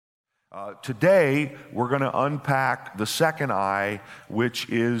Today, we're going to unpack the second I, which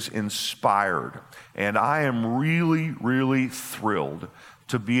is inspired. And I am really, really thrilled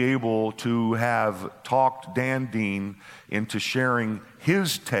to be able to have talked Dan Dean into sharing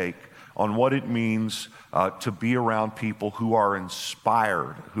his take on what it means to be around people who are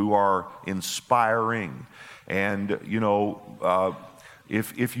inspired, who are inspiring. And,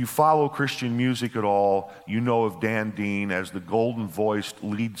 if you follow Christian music at all, you know of Dan Dean as the golden-voiced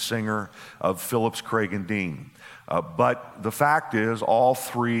lead singer of Phillips, Craig, and Dean. But the fact is, all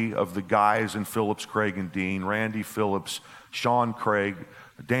three of the guys in Phillips, Craig, and Dean, Randy Phillips, Sean Craig,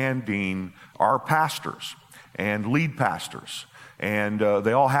 Dan Dean, are pastors and lead pastors. And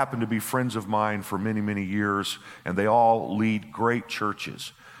they all happen to be friends of mine for many, many years, and they all lead great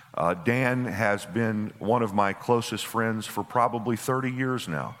churches. Dan has been one of my closest friends for probably 30 years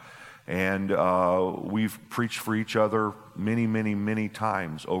now. And we've preached for each other many, many, many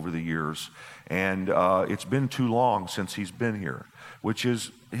times over the years. And it's been too long since he's been here, which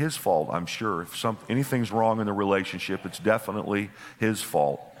is his fault, I'm sure. If anything's wrong in the relationship, it's definitely his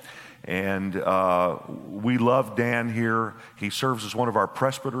fault. And we love Dan here. He serves as one of our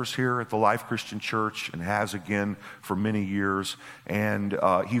presbyters here at the Life Christian Church and has again for many years. And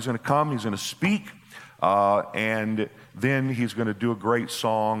he's going to come, he's going to speak, and then he's going to do a great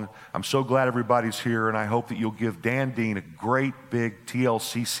song. I'm so glad everybody's here, and I hope that you'll give Dan Dean a great big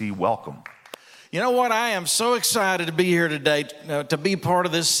TLCC welcome. You know what? I am so excited to be here today, to be part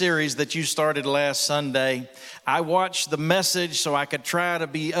of this series that you started last Sunday. I watched the message so I could try to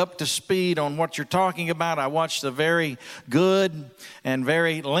be up to speed on what you're talking about. I watched a very good and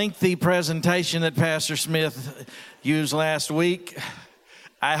very lengthy presentation that Pastor Smith used last week.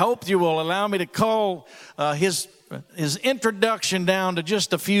 I hope you will allow me to call his introduction down to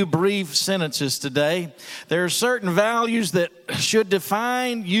just a few brief sentences today. There are certain values that should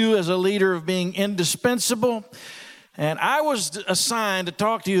define you as a leader of being indispensable. And I was assigned to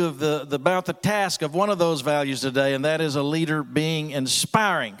talk to you about the task of one of those values today, and that is a leader being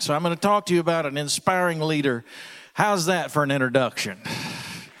inspiring. So I'm going to talk to you about an inspiring leader. How's that for an introduction?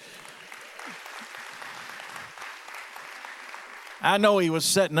 I know he was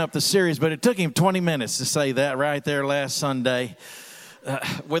setting up the series, but it took him 20 minutes to say that right there last Sunday.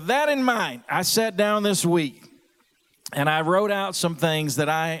 With that in mind, I sat down this week and I wrote out some things that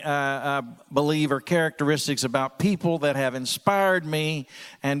I believe are characteristics about people that have inspired me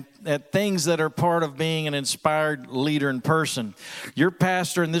and things that are part of being an inspired leader in person. Your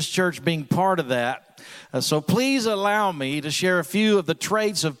pastor in this church being part of that. So please allow me to share a few of the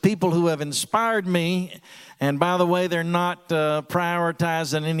traits of people who have inspired me. And by the way, they're not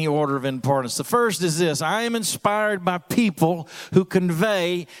prioritized in any order of importance. The first is this: I am inspired by people who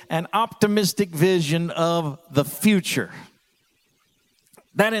convey an optimistic vision of the future.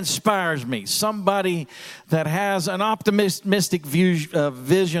 That inspires me. Somebody that has an optimistic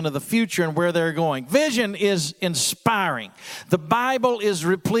vision of the future and where they're going. Vision is inspiring. The Bible is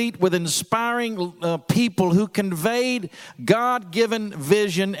replete with inspiring people who conveyed God-given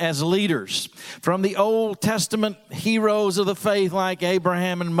vision as leaders. From the Old Testament heroes of the faith like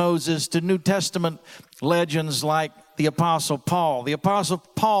Abraham and Moses to New Testament legends like the Apostle Paul. The Apostle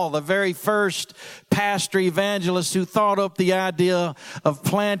Paul, the very first pastor evangelist who thought up the idea of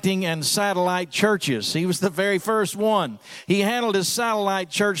planting and satellite churches. He was the very first one. He handled his satellite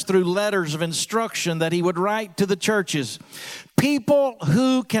church through letters of instruction that he would write to the churches. People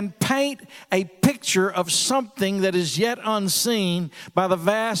who can paint a picture of something that is yet unseen by the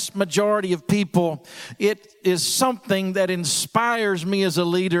vast majority of people, it is something that inspires me as a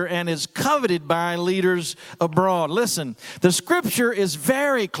leader and is coveted by leaders abroad. Listen, the scripture is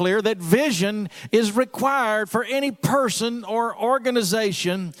very clear that vision is required for any person or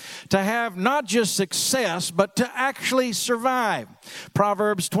organization to have not just success, but to actually survive.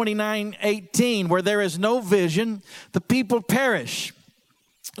 Proverbs 29:18, where there is no vision, the people perish.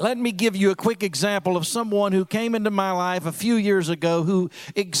 Let me give you a quick example of someone who came into my life a few years ago who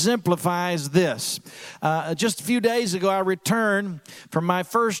exemplifies this. Just a few days ago, I returned from my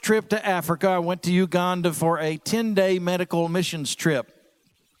first trip to Africa. I went to Uganda for a 10-day medical missions trip.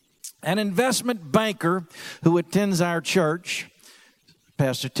 An investment banker who attends our church,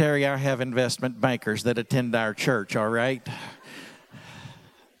 Pastor Terry, I have investment bankers that attend our church, all right?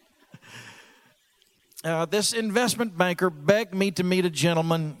 This investment banker begged me to meet a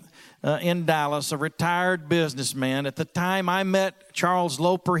gentleman in Dallas, a retired businessman. At the time I met Charles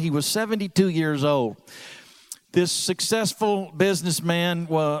Loper, he was 72 years old. This successful businessman,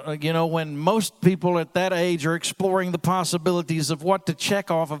 when most people at that age are exploring the possibilities of what to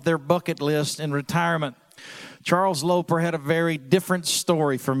check off of their bucket list in retirement. Charles Loper had a very different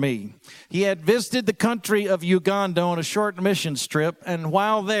story for me. He had visited the country of Uganda on a short missions trip, and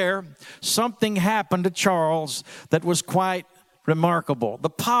while there, something happened to Charles that was quite remarkable. The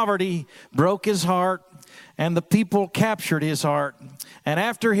poverty broke his heart, and the people captured his heart. And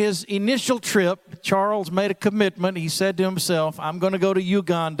after his initial trip, Charles made a commitment. He said to himself, I'm going to go to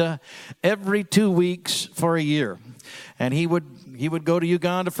Uganda every 2 weeks for a year. And he would go to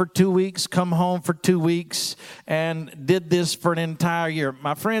Uganda for 2 weeks, come home for 2 weeks, and did this for an entire year.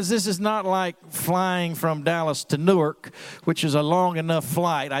 My friends, this is not like flying from Dallas to Newark, which is a long enough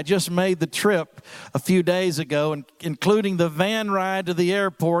flight. I just made the trip a few days ago, and including the van ride to the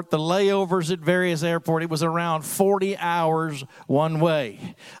airport, the layovers at various airports. It was around 40 hours one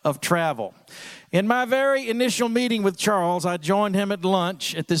way of travel. In my very initial meeting with Charles, I joined him at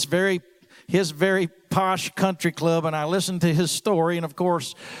lunch at his very posh country club, and I listened to his story. And of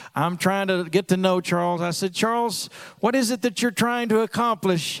course, I'm trying to get to know Charles. I said, Charles, what is it that you're trying to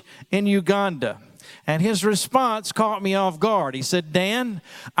accomplish in Uganda? And his response caught me off guard. He said, Dan,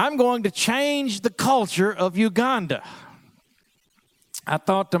 I'm going to change the culture of Uganda. I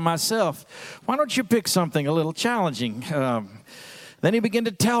thought to myself, why don't you pick something a little challenging? Then he began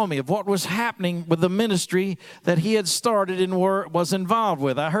to tell me of what was happening with the ministry that he had started and was involved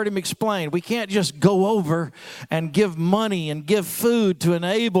with. I heard him explain, we can't just go over and give money and give food to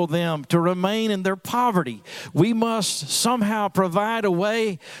enable them to remain in their poverty. We must somehow provide a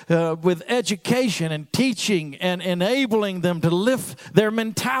way with education and teaching and enabling them to lift their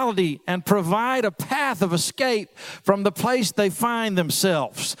mentality and provide a path of escape from the place they find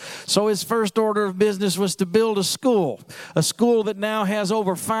themselves. So his first order of business was to build a school that now has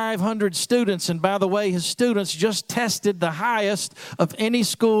over 500 students. And by the way, his students just tested the highest of any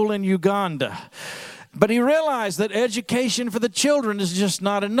school in Uganda. But he realized that education for the children is just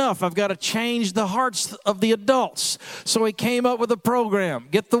not enough. I've got to change the hearts of the adults. So he came up with a program.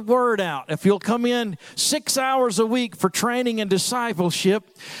 Get the word out. If you'll come in 6 hours a week for training and discipleship,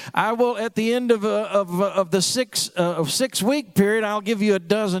 I will, at the end of the 6 week period, I'll give you a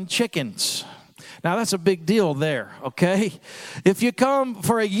dozen chickens. Now, that's a big deal there, okay? If you come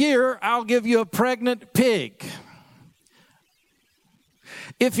for a year, I'll give you a pregnant pig.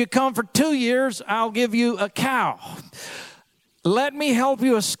 If you come for 2 years, I'll give you a cow. Let me help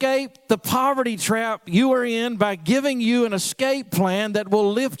you escape the poverty trap you are in by giving you an escape plan that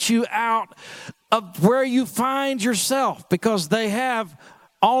will lift you out of where you find yourself, because they have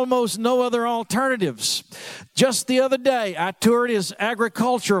almost no other alternatives. Just the other day, I toured his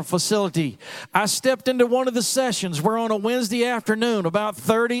agricultural facility. I stepped into one of the sessions where on a Wednesday afternoon, about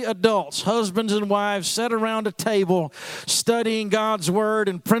 30 adults, husbands and wives, sat around a table studying God's Word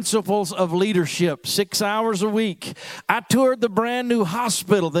and principles of leadership, 6 hours a week. I toured the brand new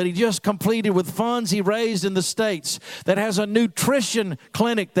hospital that he just completed with funds he raised in the States that has a nutrition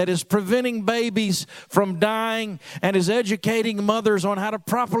clinic that is preventing babies from dying and is educating mothers on how to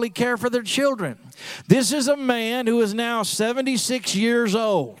properly care for their children. This is a man who is now 76 years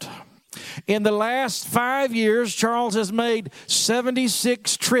old. In the last 5 years, Charles has made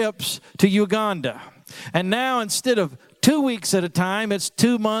 76 trips to Uganda. And now, instead of 2 weeks at a time, it's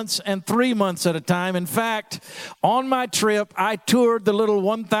 2 months and 3 months at a time. In fact, on my trip, I toured the little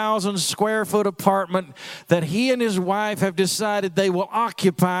 1,000 square foot apartment that he and his wife have decided they will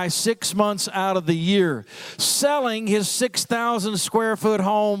occupy 6 months out of the year, selling his 6,000 square foot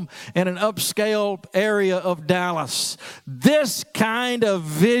home in an upscale area of Dallas. This kind of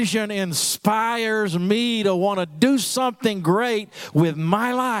vision inspires me to want to do something great with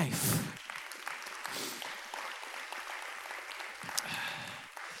my life.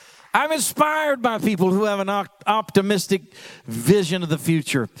 I'm inspired by people who have an optimistic vision of the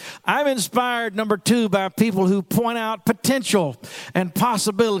future. I'm inspired, number two, by people who point out potential and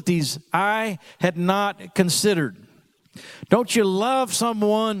possibilities I had not considered. Don't you love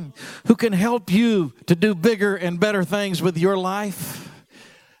someone who can help you to do bigger and better things with your life?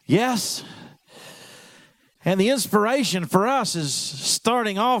 Yes. And the inspiration for us is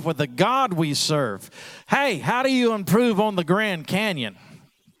starting off with the God we serve. Hey, how do you improve on the Grand Canyon?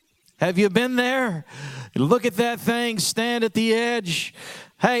 Have you been there? Look at that thing, stand at the edge.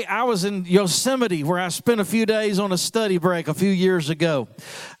 Hey, I was in Yosemite where I spent a few days on a study break a few years ago.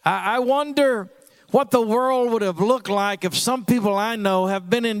 I wonder what the world would have looked like if some people I know have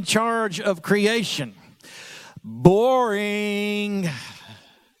been in charge of creation. Boring.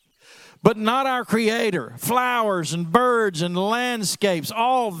 but not our Creator. Flowers and birds and landscapes,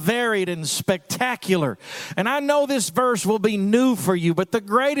 all varied and spectacular. And I know this verse will be new for you, but the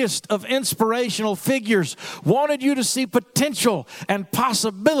greatest of inspirational figures wanted you to see potential and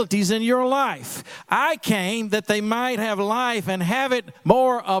possibilities in your life. I came that they might have life and have it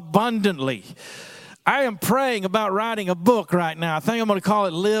more abundantly. I am praying about writing a book right now. I think I'm going to call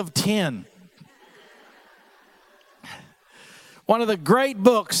it Live 10. One of the great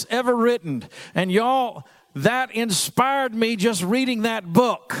books ever written. And y'all, that inspired me just reading that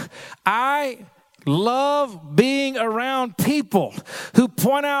book. I love being around people who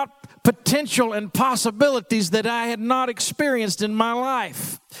point out potential and possibilities that I had not experienced in my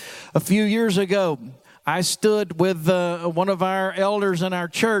life. A few years ago, I stood with one of our elders in our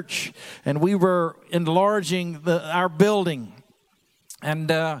church, and we were enlarging our building. And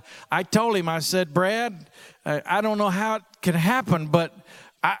I told him, I said, Brad, I don't know how it can happen, but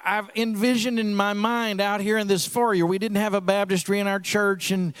I've envisioned in my mind out here in this foyer, we didn't have a baptistry in our church,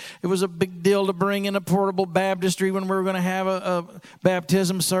 and it was a big deal to bring in a portable baptistry when we were going to have a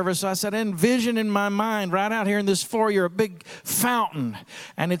baptism service. So I said, envision in my mind right out here in this foyer a big fountain,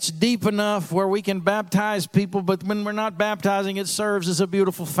 and it's deep enough where we can baptize people, but when we're not baptizing, it serves as a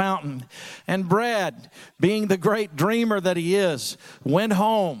beautiful fountain. And Brad, being the great dreamer that he is, went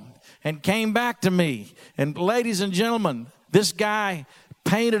home and came back to me. And ladies and gentlemen, this guy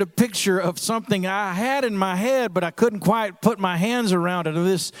painted a picture of something I had in my head, but I couldn't quite put my hands around it.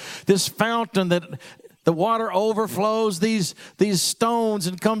 This fountain that the water overflows these stones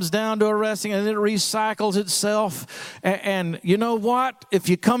and comes down to a resting, and it recycles itself. And you know what? If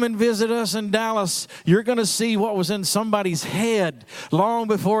you come and visit us in Dallas, you're going to see what was in somebody's head long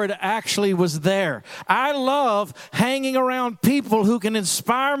before it actually was there. I love hanging around people who can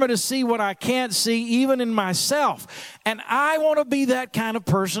inspire me to see what I can't see even in myself. And I want to be that kind of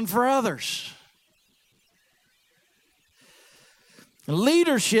person for others.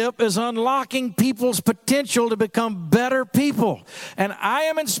 Leadership is unlocking people's potential to become better people. And I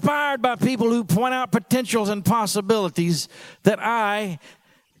am inspired by people who point out potentials and possibilities that I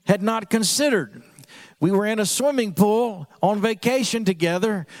had not considered. We were in a swimming pool on vacation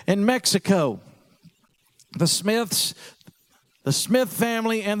together in Mexico. The Smith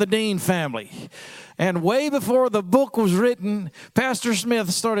family and the Dean family. And way before the book was written, Pastor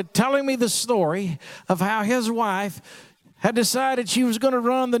Smith started telling me the story of how his wife had decided she was going to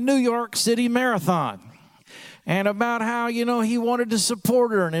run the New York City Marathon. And about how, he wanted to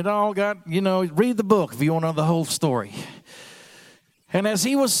support her. And it all got, read the book if you want to know the whole story. And as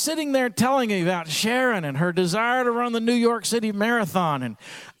he was sitting there telling me about Sharon and her desire to run the New York City Marathon and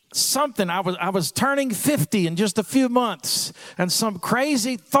I was turning 50 in just a few months, and some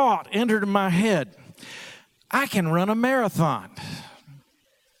crazy thought entered my head. I can run a marathon.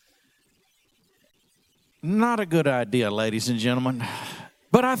 Not a good idea, ladies and gentlemen.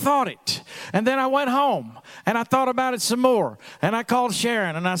 But I thought it. And then I went home and I thought about it some more. And I called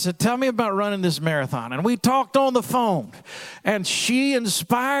Sharon and I said, tell me about running this marathon. And we talked on the phone. And she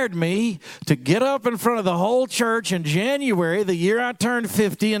inspired me to get up in front of the whole church in January, the year I turned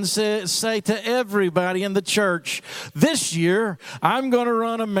 50, and say to everybody in the church, this year I'm going to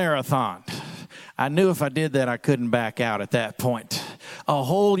run a marathon. I knew if I did that, I couldn't back out at that point. A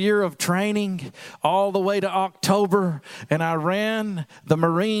whole year of training all the way to October, and I ran the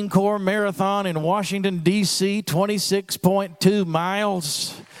Marine Corps Marathon in Washington, D.C., 26.2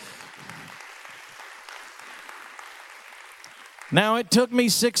 miles. Now, it took me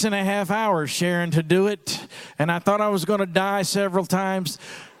 6.5 hours, Sharon, to do it, and I thought I was going to die several times,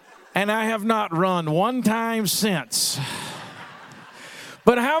 and I have not run one time since.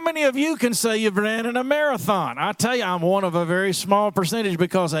 But how many of you can say you've ran in a marathon? I tell you, I'm one of a very small percentage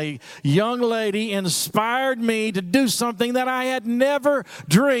because a young lady inspired me to do something that I had never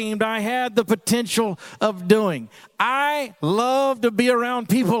dreamed I had the potential of doing. I love to be around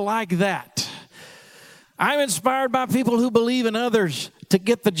people like that. I'm inspired by people who believe in others to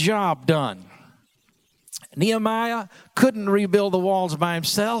get the job done. Nehemiah couldn't rebuild the walls by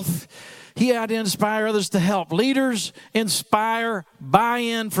himself. He had to inspire others to help. Leaders inspire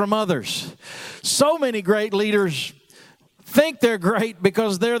buy-in from others. So many great leaders think they're great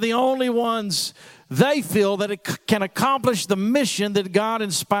because they're the only ones they feel that it can accomplish the mission that God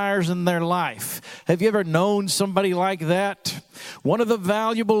inspires in their life. Have you ever known somebody like that? One of the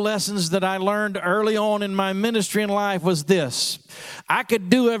valuable lessons that I learned early on in my ministry and life was this. I could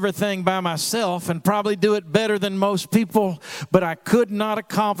do everything by myself and probably do it better than most people, but I could not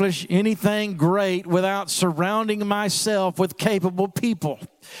accomplish anything great without surrounding myself with capable people.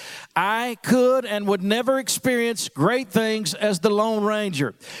 I could and would never experience great things as the Lone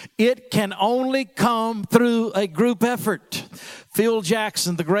Ranger. It can only come through a group effort. Phil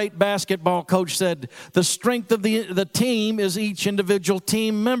Jackson, the great basketball coach, said, the strength of the team is each individual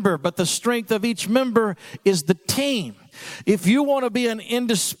team member, but the strength of each member is the team. If you want to be an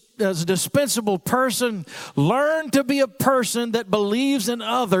indispensable person, learn to be a person that believes in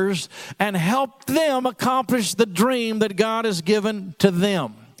others and help them accomplish the dream that God has given to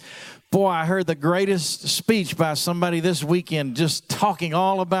them. Boy, I heard the greatest speech by somebody this weekend just talking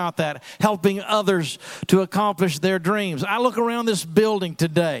all about that, helping others to accomplish their dreams. I look around this building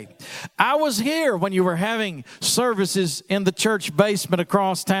today. I was here when you were having services in the church basement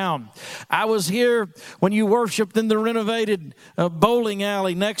across town. I was here when you worshiped in the renovated bowling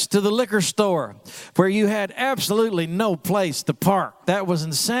alley next to the liquor store, where you had absolutely no place to park. That was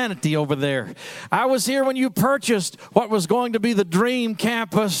insanity over there. I was here when you purchased what was going to be the dream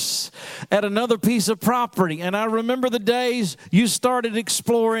campus at another piece of property. And I remember the days you started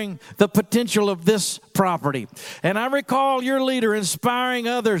exploring the potential of this property. And I recall your leader inspiring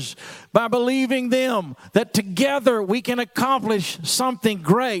others by believing them that together we can accomplish something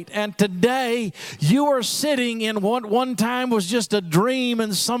great. And today you are sitting in what one time was just a dream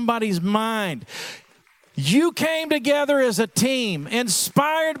in somebody's mind. You came together as a team,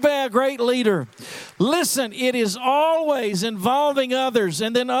 inspired by a great leader. Listen, it is always involving others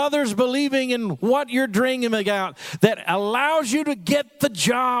and then others believing in what you're dreaming about that allows you to get the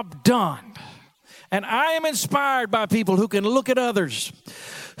job done. And I am inspired by people who can look at others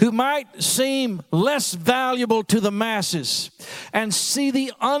who might seem less valuable to the masses and see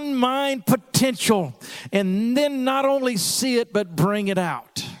the unmined potential and then not only see it but bring it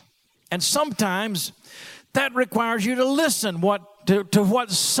out. And sometimes that requires you to listen to what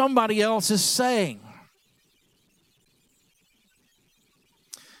somebody else is saying.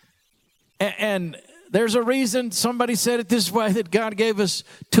 And there's a reason somebody said it this way, that God gave us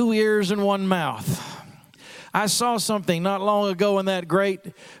 2 ears and 1 mouth. I saw something not long ago in that great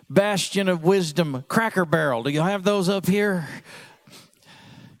bastion of wisdom, Cracker Barrel. Do you have those up here?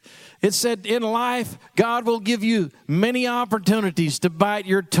 It said, in life, God will give you many opportunities to bite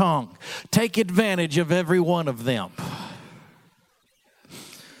your tongue. Take advantage of every one of them.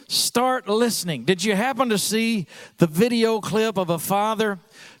 Start listening. Did you happen to see the video clip of a father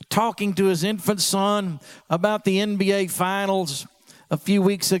talking to his infant son about the NBA Finals a few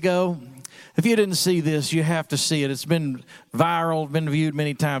weeks ago? If you didn't see this, you have to see it. It's been viral, been viewed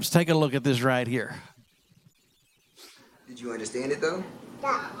many times. Take a look at this right here. Did you understand it, though?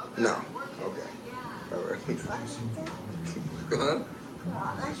 No. Okay. All right. Huh?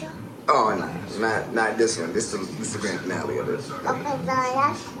 Oh, no. Not this one. This is the grand finale of it.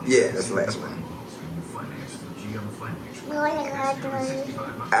 Yeah, that's the last one.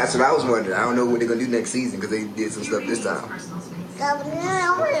 That's what I was wondering. I don't know what they're going to do next season because they did some stuff this time.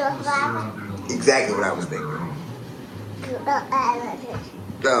 Exactly what I was thinking.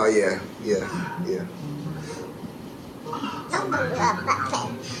 Oh, yeah.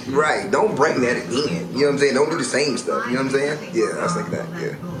 Right, don't bring that again. You know what I'm saying? Don't do the same stuff. You know what I'm saying? Yeah, I was thinking that.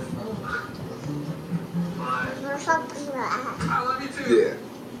 Yeah.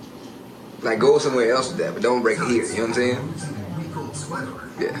 Like, go somewhere else with that, but don't bring it here. You know what I'm saying?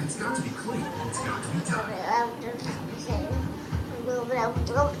 Yeah.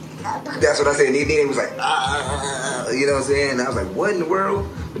 That's what I said. And then it was like, you know what I'm saying? And I was like, what in the world?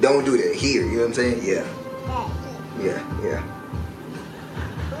 But don't do that here. You know what I'm saying? Yeah.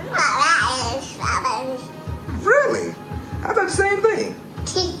 Really? I thought the same thing.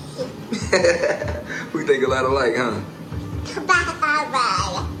 We think a lot alike, huh?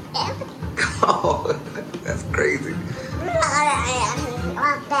 Oh, that's crazy.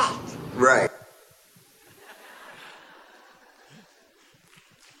 Right.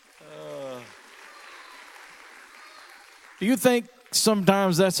 Do you think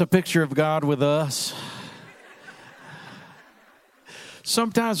sometimes that's a picture of God with us?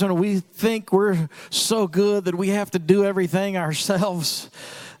 Sometimes when we think we're so good that we have to do everything ourselves,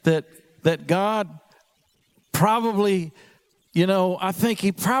 that God probably, I think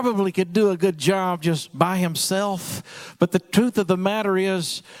he probably could do a good job just by himself. But the truth of the matter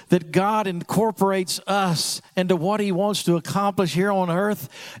is that God incorporates us into what he wants to accomplish here on earth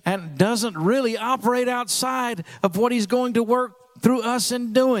and doesn't really operate outside of what he's going to work through us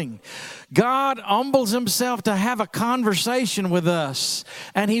in doing. God humbles himself to have a conversation with us,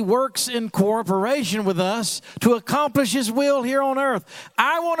 and he works in cooperation with us to accomplish his will here on earth.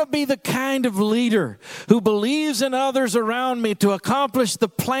 I want to be the kind of leader who believes in others around me to accomplish the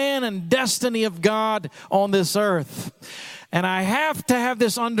plan and destiny of God on this earth. And I have to have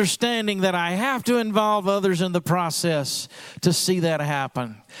this understanding that I have to involve others in the process to see that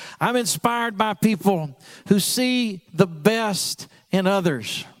happen. I'm inspired by people who see the best in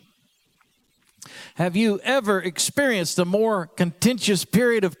others. Have you ever experienced a more contentious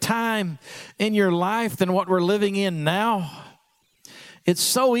period of time in your life than what we're living in now? It's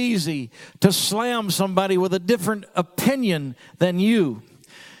so easy to slam somebody with a different opinion than you.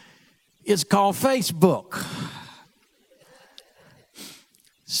 It's called Facebook.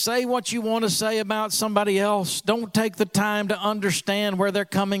 Say what you want to say about somebody else. Don't take the time to understand where they're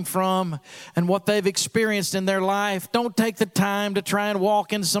coming from and what they've experienced in their life. Don't take the time to try and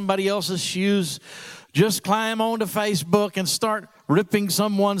walk in somebody else's shoes. Just climb onto Facebook and start ripping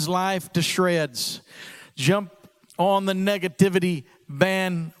someone's life to shreds. Jump on the negativity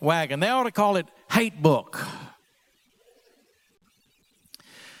bandwagon. They ought to call it hate book.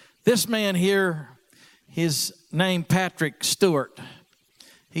 This man here, his name Patrick Stewart.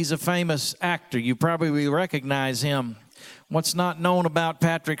 He's a famous actor. You probably recognize him. What's not known about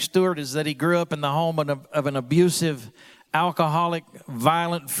Patrick Stewart is that he grew up in the home of an abusive, alcoholic,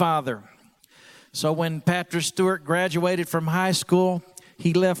 violent father. So when Patrick Stewart graduated from high school,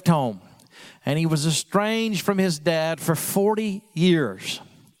 he left home. And he was estranged from his dad for 40 years.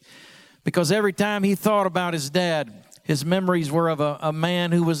 Because every time he thought about his dad, his memories were of a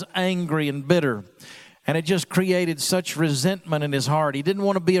man who was angry and bitter. And it just created such resentment in his heart. He didn't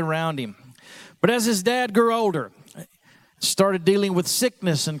want to be around him. But as his dad grew older, started dealing with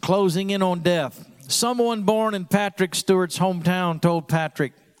sickness and closing in on death, someone born in Patrick Stewart's hometown told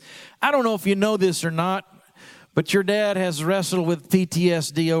Patrick, I don't know if you know this or not, but your dad has wrestled with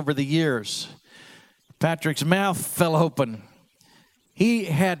PTSD over the years. Patrick's mouth fell open. He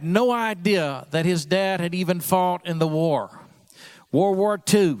had no idea that his dad had even fought in the war. World War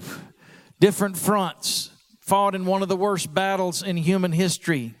II. Different fronts, fought in one of the worst battles in human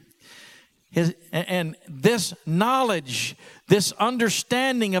history. And this knowledge, this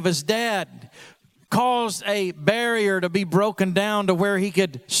understanding of his dad caused a barrier to be broken down to where he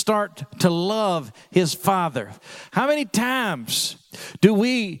could start to love his father. How many times do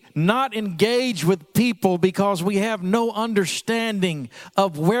we not engage with people because we have no understanding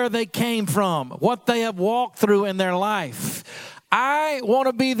of where they came from, what they have walked through in their life? I want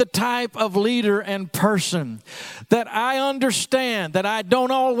to be the type of leader and person that I understand that I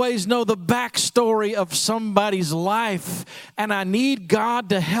don't always know the backstory of somebody's life, and I need God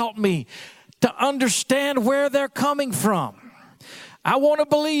to help me to understand where they're coming from. I want to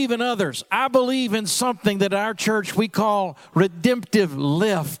believe in others. I believe in something that our church we call redemptive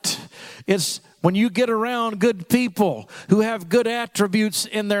lift. It's when you get around good people who have good attributes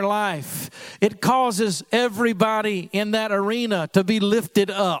in their life, it causes everybody in that arena to be lifted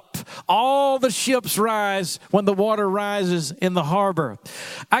up. All the ships rise when the water rises in the harbor.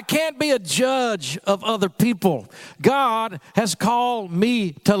 I can't be a judge of other people. God has called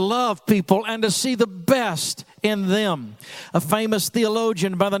me to love people and to see the best in them. A famous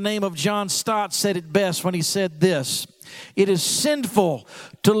theologian by the name of John Stott said it best when he said this: it is sinful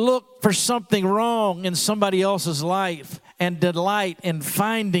to look for something wrong in somebody else's life and delight in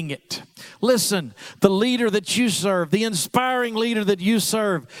finding it. Listen, the leader that you serve, the inspiring leader that you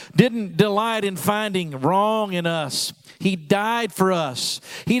serve, didn't delight in finding wrong in us. He died for us.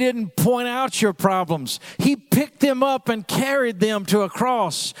 He didn't point out your problems. He picked them up and carried them to a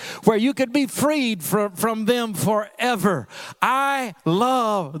cross where you could be freed from them forever. I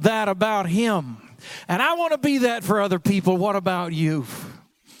love that about him. And I want to be that for other people. What about you?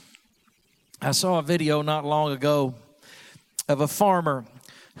 I saw a video not long ago of a farmer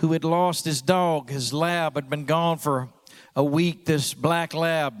who had lost his dog. His lab had been gone for a week, this black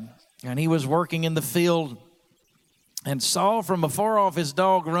lab. And he was working in the field and saw from afar off his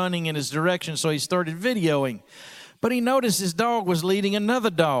dog running in his direction, so he started videoing. But he noticed his dog was leading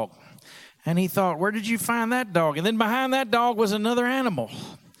another dog. And he thought, where did you find that dog? And then behind that dog was another animal.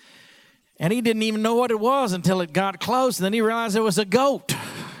 And he didn't even know what it was until it got close, and then he realized it was a goat.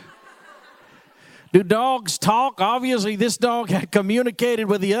 Do dogs talk? Obviously, this dog had communicated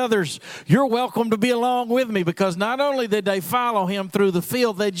with the others. You're welcome to be along with me, because not only did they follow him through the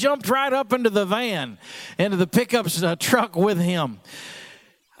field, they jumped right up into the van, into the pickup truck with him.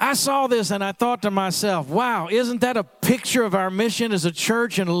 I saw this and I thought to myself, wow, isn't that a picture of our mission as a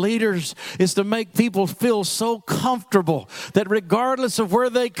church and leaders, is to make people feel so comfortable that regardless of where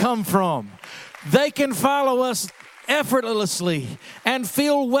they come from, they can follow us effortlessly and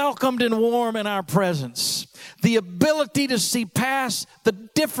feel welcomed and warm in our presence. The ability to see past the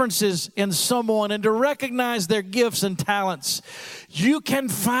differences in someone and to recognize their gifts and talents. You can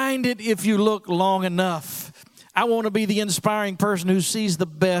find it if you look long enough. I want to be the inspiring person who sees the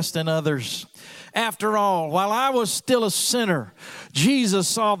best in others. After all, while I was still a sinner, Jesus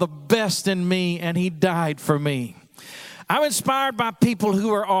saw the best in me and he died for me. I'm inspired by people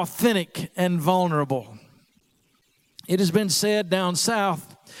who are authentic and vulnerable. It has been said down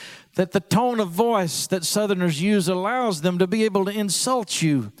south that the tone of voice that Southerners use allows them to be able to insult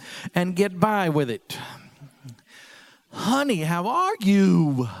you and get by with it. Honey, how are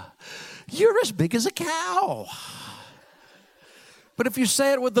you? You're as big as a cow. But if you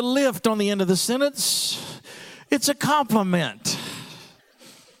say it with the lift on the end of the sentence, it's a compliment.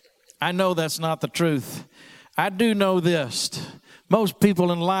 I know that's not the truth. I do know this. Most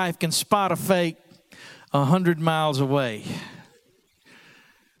people in life can spot a fake 100 miles away.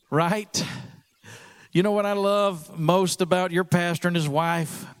 Right? You know what I love most about your pastor and his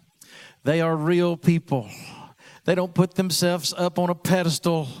wife? They are real people. They don't put themselves up on a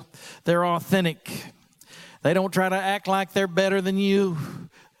pedestal. They're authentic. They don't try to act like they're better than you.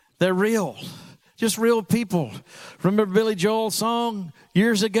 They're real. Just real people. Remember Billy Joel's song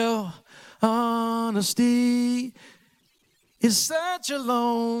years ago? Honesty is such a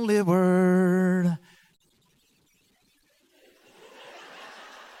lonely word.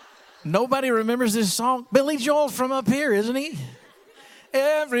 Nobody remembers this song? Billy Joel from up here, isn't he?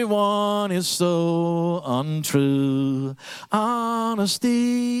 Everyone is so untrue.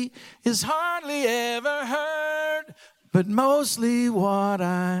 Honesty is hardly ever heard, but mostly what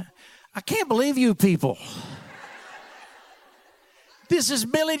I can't believe you people. This is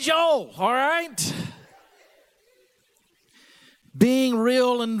Billy Joel, all right? Being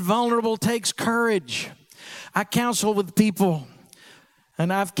real and vulnerable takes courage. I counsel with people,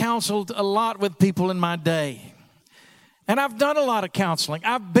 and I've counseled a lot with people in my day. And I've done a lot of counseling.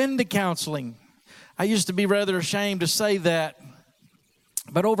 I've been to counseling. I used to be rather ashamed to say that.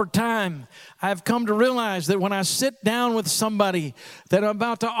 But over time, I've come to realize that when I sit down with somebody that I'm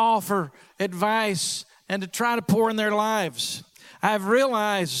about to offer advice and to try to pour in their lives, I've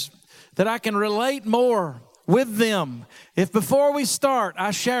realized that I can relate more with them if before we start,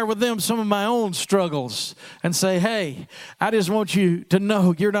 I share with them some of my own struggles and say, hey, I just want you to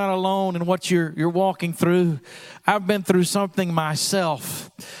know you're not alone in what you're walking through. I've been through something myself,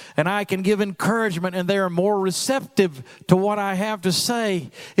 and I can give encouragement, and they are more receptive to what I have to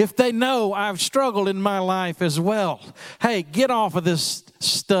say if they know I've struggled in my life as well. Hey, get off of this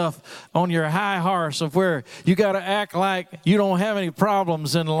stuff on your high horse of where you got to act like you don't have any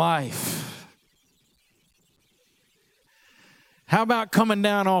problems in life. How about coming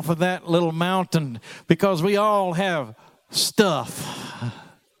down off of that little mountain? Because we all have stuff.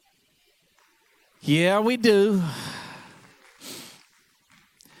 Yeah, we do.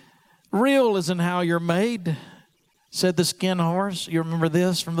 Real isn't how you're made, said the skin horse. You remember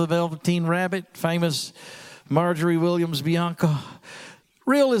this from the Velveteen Rabbit, famous Marjorie Williams Bianco.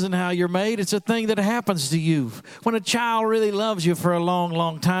 Real isn't how you're made. It's a thing that happens to you. When a child really loves you for a long,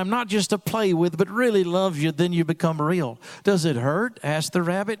 long time, not just to play with, but really loves you, then you become real. Does it hurt? Asked the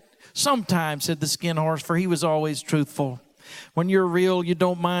rabbit. Sometimes, said the skin horse, for he was always truthful. When you're real, you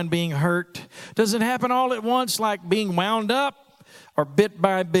don't mind being hurt. Does it happen all at once, like being wound up, or bit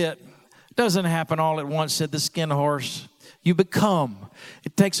by bit? Doesn't happen all at once, said the skin horse. You become.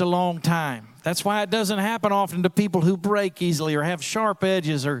 It takes a long time. That's why it doesn't happen often to people who break easily or have sharp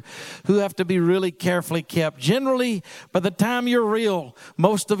edges or who have to be really carefully kept. Generally, by the time you're real,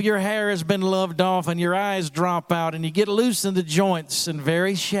 most of your hair has been loved off and your eyes drop out and you get loose in the joints and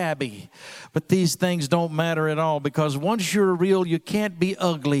very shabby. But these things don't matter at all because once you're real, you can't be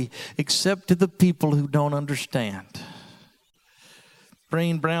ugly except to the people who don't understand.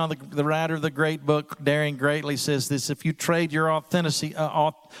 Brené Brown, the writer of the great book, Daring Greatly, says this: if you trade your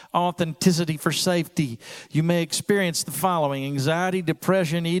authenticity for safety, you may experience the following: anxiety,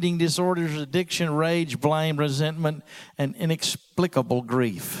 depression, eating disorders, addiction, rage, blame, resentment, and inexplicable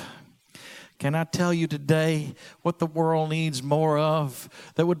grief. Can I tell you today what the world needs more of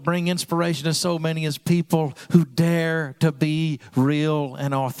that would bring inspiration to so many as people who dare to be real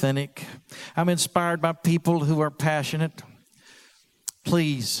and authentic? I'm inspired by people who are passionate.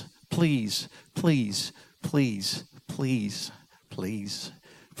 Please, please, please, please, please, please,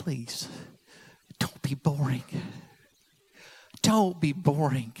 please, don't be boring. Don't be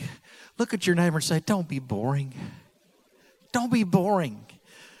boring. Look at your neighbor and say, don't be boring. Don't be boring.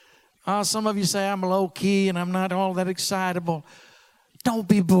 Some of you say, I'm low key and I'm not all that excitable. Don't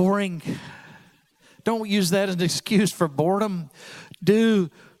be boring. Don't use that as an excuse for boredom. Do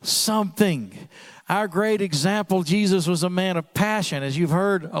something. Our great example, Jesus was a man of passion, as you've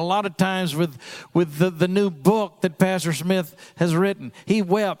heard a lot of times with the new book that Pastor Smith has written. He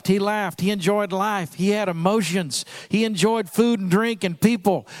wept, he laughed, he enjoyed life, he had emotions, he enjoyed food and drink and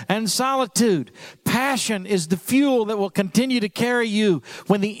people and solitude. Passion is the fuel that will continue to carry you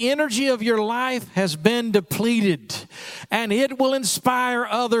when the energy of your life has been depleted, and it will inspire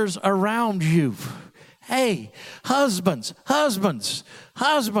others around you. Hey, husbands,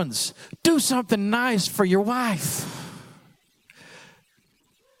 do something nice for your wife.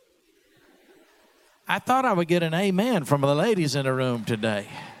 I thought I would get an amen from the ladies in the room today.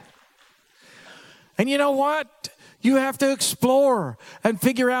 And you know what? You have to explore and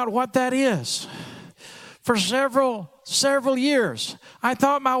figure out what that is. For several years, I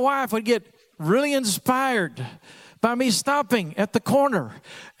thought my wife would get really inspired by me stopping at the corner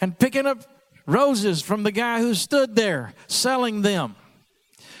and picking up roses from the guy who stood there selling them.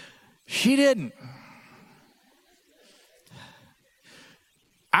 She didn't.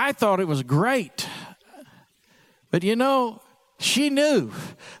 I thought it was great. But you know, she knew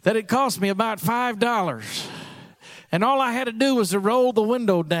that it cost me about $5. And all I had to do was to roll the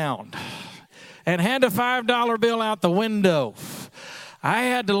window down and hand a $5 bill out the window. I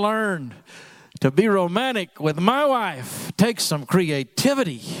had to learn to be romantic with my wife. Takes some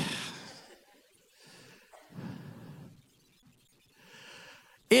creativity.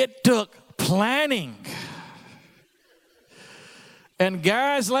 It took planning. And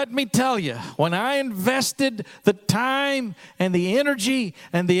guys, let me tell you, when I invested the time and the energy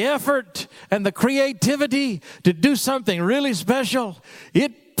and the effort and the creativity to do something really special,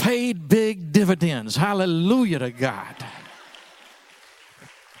 it paid big dividends. Hallelujah to God.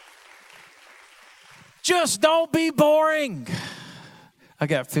 Just don't be boring. I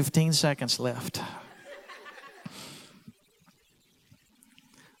got 15 seconds left.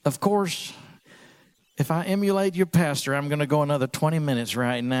 Of course, if I emulate your pastor, I'm going to go another 20 minutes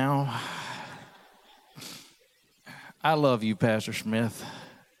right now. I love you, Pastor Smith.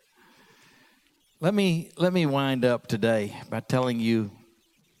 Let me wind up today by telling you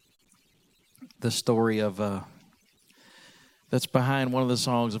the story of that's behind one of the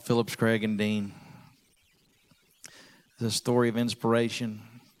songs of Phillips, Craig, and Dean. The story of inspiration.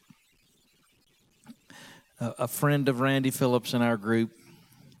 A friend of Randy Phillips in our group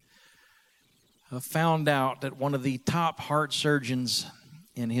found out that one of the top heart surgeons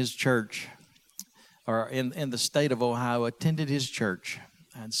in his church, or in the state of Ohio, attended his church.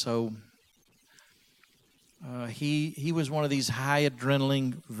 And so he was one of these high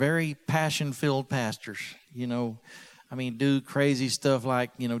adrenaline, very passion-filled pastors. You know, I mean, do crazy stuff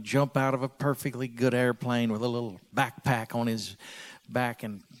like, you know, jump out of a perfectly good airplane with a little backpack on his back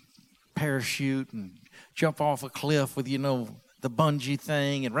and parachute, and jump off a cliff with, you know, the bungee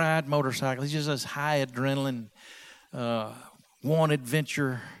thing, and ride motorcycles. He's just this high adrenaline, want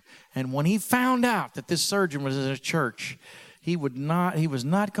adventure. And when he found out that this surgeon was in a church, he was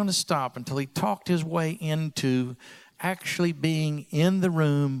not going to stop until he talked his way into actually being in the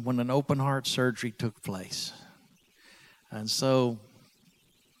room when an open heart surgery took place. And so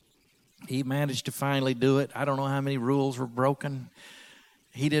he managed to finally do it. I don't know how many rules were broken.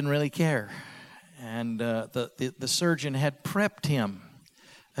 He didn't really care. And the surgeon had prepped him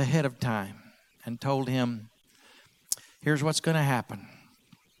ahead of time and told him, here's what's going to happen.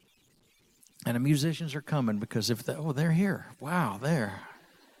 And the musicians are coming because they're here. Wow, there.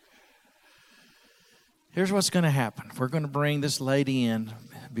 Here's what's going to happen. We're going to bring this lady in,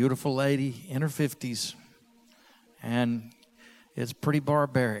 beautiful lady in her 50s. And it's pretty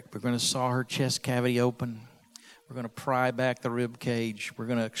barbaric. We're going to saw her chest cavity open. We're going to pry back the rib cage. We're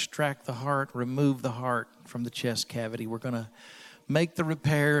going to extract the heart, remove the heart from the chest cavity. We're going to make the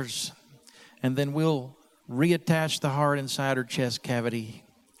repairs, and then we'll reattach the heart inside her chest cavity.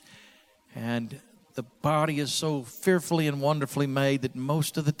 And the body is so fearfully and wonderfully made that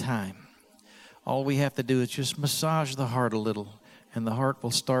most of the time, all we have to do is just massage the heart a little, and the heart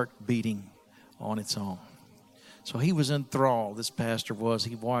will start beating on its own. So he was enthralled, this pastor was.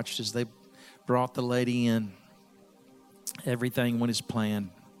 He watched as they brought the lady in. Everything went as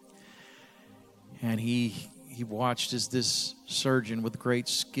planned. And he watched as this surgeon with great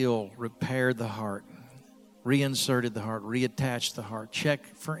skill repaired the heart, reinserted the heart, reattached the heart,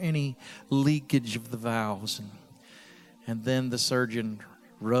 checked for any leakage of the valves. And then the surgeon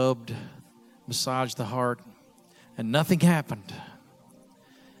rubbed, massaged the heart, and nothing happened.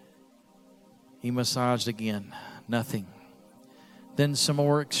 He massaged again, nothing. Then some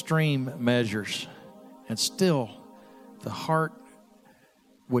more extreme measures, and still the heart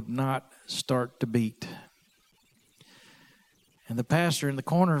would not start to beat. And the pastor in the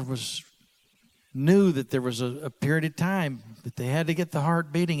corner was knew that there was a period of time that they had to get the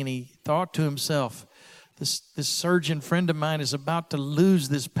heart beating, and he thought to himself, this surgeon friend of mine is about to lose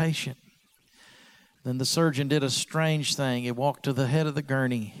this patient. Then the surgeon did a strange thing. He walked to the head of the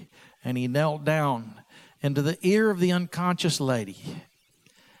gurney, and he knelt down into the ear of the unconscious lady.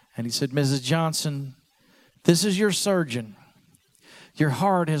 And he said, Mrs. Johnson, this is your surgeon. Your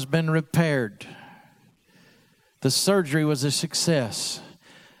heart has been repaired. The surgery was a success.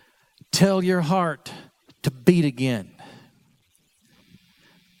 Tell your heart to beat again.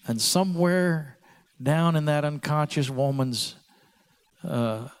 And somewhere down in that unconscious woman's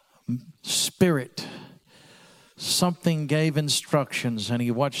spirit, something gave instructions, and he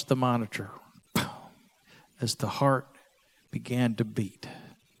watched the monitor as the heart began to beat.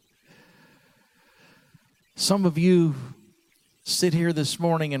 Some of you sit here this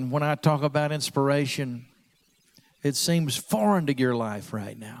morning, and when I talk about inspiration, it seems foreign to your life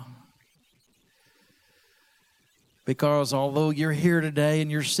right now. Because although you're here today and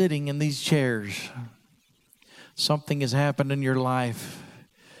you're sitting in these chairs, something has happened in your life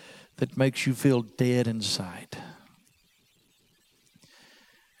that makes you feel dead inside.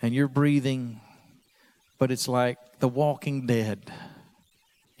 And you're breathing, but it's like the walking dead.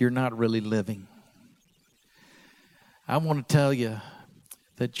 You're not really living. I want to tell you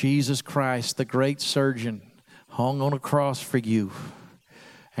that Jesus Christ, the great surgeon, hung on a cross for you.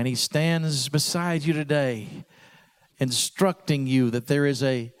 And he stands beside you today, instructing you that there is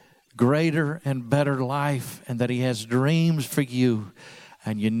a greater and better life and that he has dreams for you.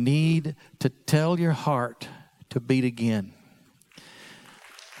 And you need to tell your heart to beat again.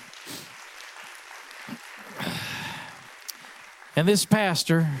 And this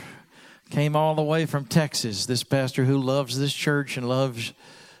pastor came all the way from Texas. This pastor who loves this church and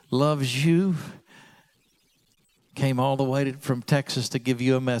loves you came all the way from Texas to give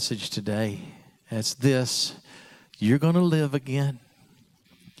you a message today. That's this. You're going to live again.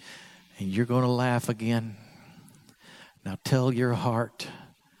 And you're going to laugh again. Now tell your heart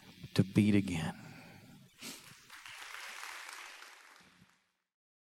to beat again.